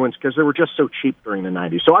with the Bruins because they were just so cheap during the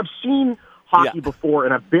 90s. So I've seen hockey before,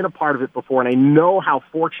 and I've been a part of it before, and I know how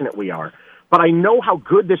fortunate we are. But I know how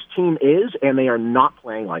good this team is, and they are not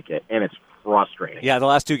playing like it, and it's frustrating. Yeah, the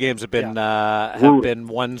last 2 games have been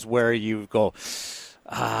ones where you go,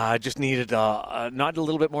 I just needed not a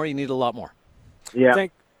little bit more. You need a lot more. Yeah.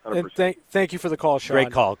 Thank you for the call, Sean.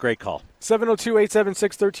 Great call.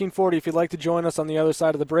 702-876-1340 if you'd like to join us on the other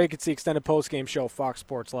side of the break. It's the extended postgame show, Fox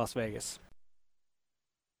Sports Las Vegas.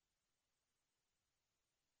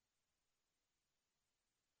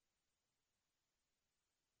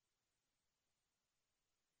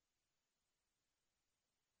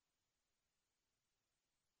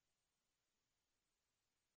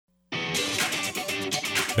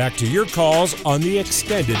 Back to your calls on the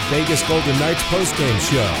extended Vegas Golden Knights postgame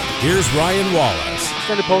show. Here's Ryan Wallace.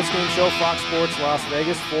 Extended postgame show, Fox Sports Las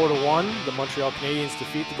Vegas, 4-1. The Montreal Canadiens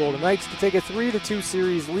defeat the Golden Knights to take a 3-2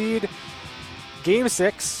 series lead. Game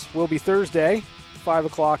 6 will be Thursday, 5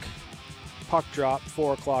 o'clock puck drop,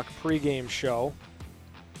 4 o'clock pregame show.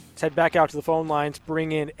 Let's head back out to the phone lines,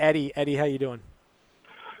 bring in Eddie. Eddie, how you doing?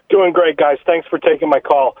 Doing great, guys. Thanks for taking my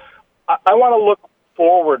call. I want to look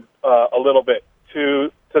forward a little bit to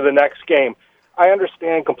the next game. I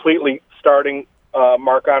understand completely starting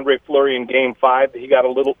Marc-Andre Fleury in Game 5. He got a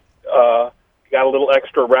little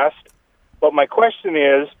extra rest. But my question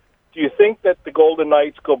is, do you think that the Golden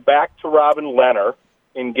Knights go back to Robin Lehner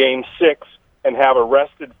in Game 6 and have a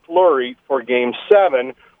rested Fleury for Game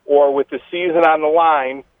 7, or with the season on the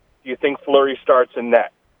line, do you think Fleury starts in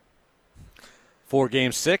net? For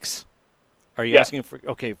Game 6? Are you asking for?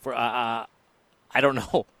 Okay, for I don't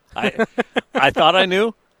know. I thought I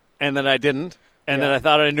knew, and then I didn't, and then I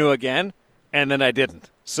thought I knew again, and then I didn't.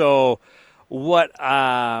 So what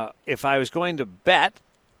if I was going to bet,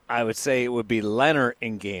 I would say it would be Lehner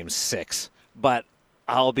in Game 6, but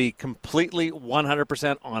I'll be completely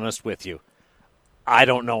 100% honest with you. I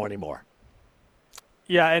don't know anymore.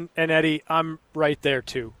 Yeah, and Eddie, I'm right there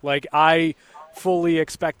too. Like, I fully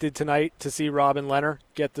expected tonight to see Robin Lehner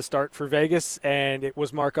get the start for Vegas, and it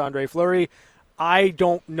was Marc-Andre Fleury. I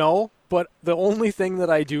don't know, but the only thing that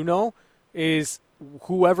I do know is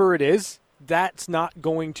whoever it is, that's not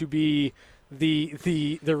going to be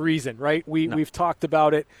the reason, right? We've talked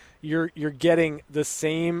about it. You're getting the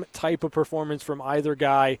same type of performance from either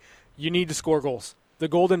guy. You need to score goals. The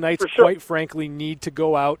Golden Knights, quite frankly, need to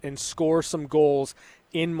go out and score some goals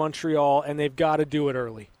in Montreal, and they've got to do it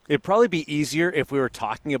early. It'd probably be easier if we were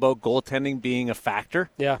talking about goaltending being a factor.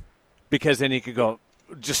 Yeah. Because then you could go,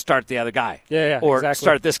 just start the other guy. Or exactly.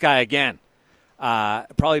 Start this guy again.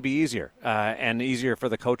 Probably be easier and easier for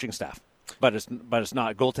the coaching staff. But it's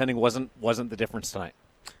not. Goaltending wasn't the difference tonight.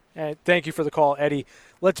 And thank you for the call, Eddie.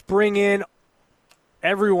 Let's bring in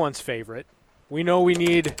everyone's favorite. We know we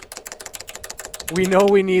need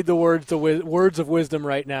the words of wisdom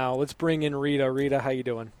right now. Let's bring in Rita. Rita, how you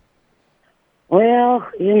doing? Well,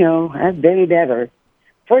 I've been better.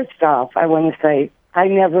 First off, I want to say I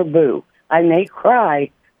never boo. I may cry,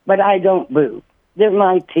 but I don't boo. They're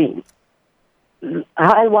my team.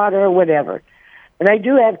 High water or whatever. But I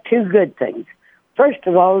do have 2 good things. First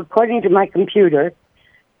of all, according to my computer,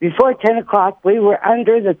 before 10 o'clock, we were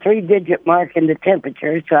under the 3-digit mark in the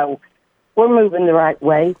temperature, so we're moving the right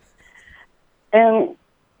way. And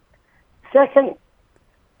second,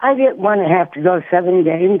 I didn't want to have to go 7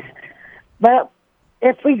 games, but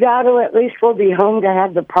if we got to, at least we'll be home to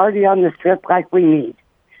have the party on the strip like we need.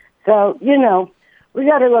 So, we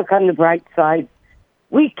got to look on the bright side.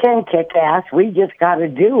 We can kick ass. We just got to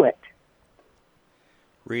do it.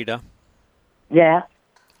 Rita. Yeah?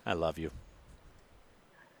 I love you.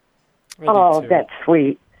 Oh, that's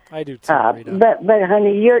sweet. I do too, Rita. But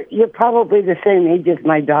honey, you're probably the same age as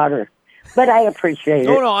my daughter. but I appreciate it.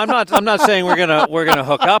 No, I'm not saying we're gonna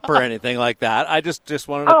hook up or anything like that. I just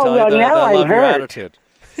wanted to tell you that I love your attitude.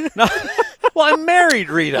 No, well, I'm married,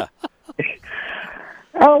 Rita.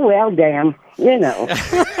 Oh well, damn, you know.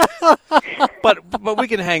 but we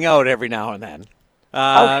can hang out every now and then.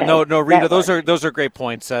 Okay. No, Rita, those are great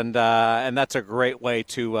points, and that's a great way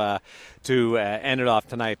to end it off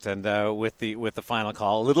tonight. And with the final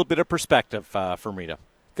call, a little bit of perspective from Rita.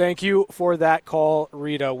 Thank you for that call,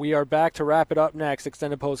 Rita. We are back to wrap it up next.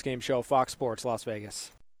 Extended postgame show, Fox Sports, Las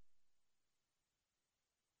Vegas.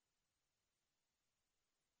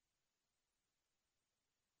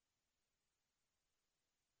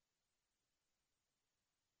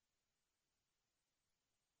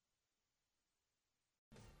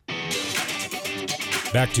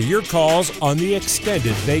 Back to your calls on the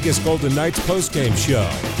extended Vegas Golden Knights postgame show.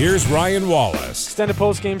 Here's Ryan Wallace. Extended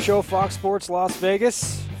postgame show, Fox Sports, Las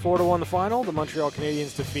Vegas. 4-1 the final. The Montreal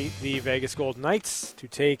Canadiens defeat the Vegas Golden Knights to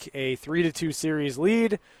take a 3-2 series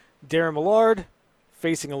lead. Darren Millard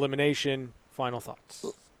facing elimination. Final thoughts.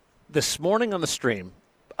 This morning on the stream,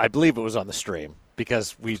 I believe it was on the stream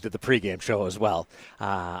because we did the pregame show as well.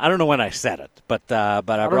 I don't know when I said it, but I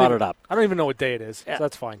brought it up. I don't even know what day it is, so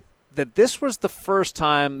that's fine. That this was the first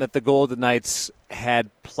time that the Golden Knights had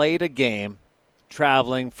played a game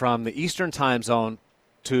traveling from the Eastern time zone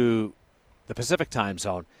to the Pacific time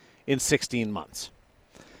zone in 16 months.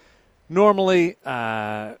 Normally,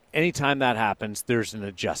 anytime that happens, there's an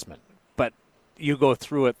adjustment. But you go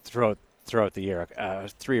through it throughout the year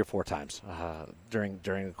 3 or 4 times during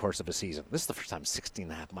the course of a season. This is the first time in 16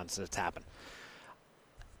 and a half months that it's happened.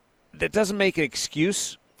 That doesn't make an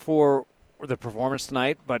excuse for the performance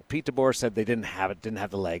tonight, but Pete DeBoer said they didn't have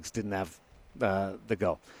the legs, didn't have the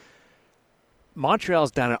go. Montreal's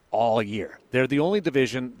done it all year. They're the only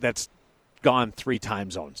division that's gone 3 time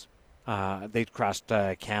zones. They've crossed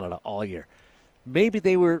Canada all year. Maybe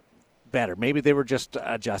they were better. Maybe they were just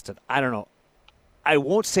adjusted. I don't know. I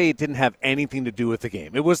won't say it didn't have anything to do with the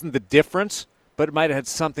game. It wasn't the difference, but it might have had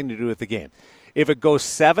something to do with the game. If it goes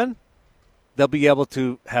 7, they'll be able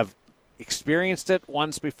to have experienced it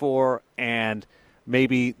once before, and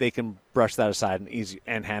maybe they can brush that aside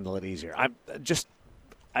and handle it easier.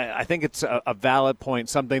 I think it's a valid point,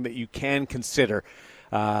 something that you can consider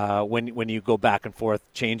when you go back and forth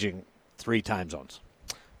changing 3 time zones.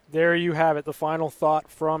 There you have it, the final thought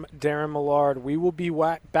from Darren Millard. We will be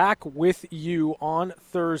back with you on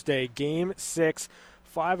Thursday, Game 6.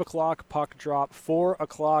 5 o'clock puck drop, 4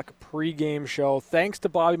 o'clock pregame show. Thanks to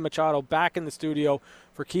Bobby Machado back in the studio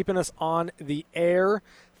for keeping us on the air.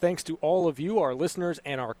 Thanks to all of you, our listeners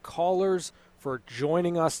and our callers, for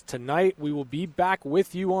joining us tonight. We will be back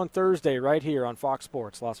with you on Thursday right here on Fox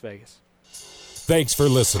Sports Las Vegas. Thanks for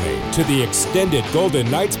listening to the extended Golden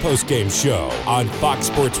Knights postgame show on Fox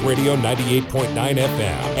Sports Radio 98.9 FM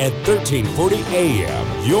and 1340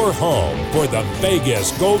 AM. Your home for the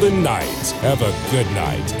Vegas Golden Knights. Have a good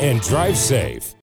night and drive safe.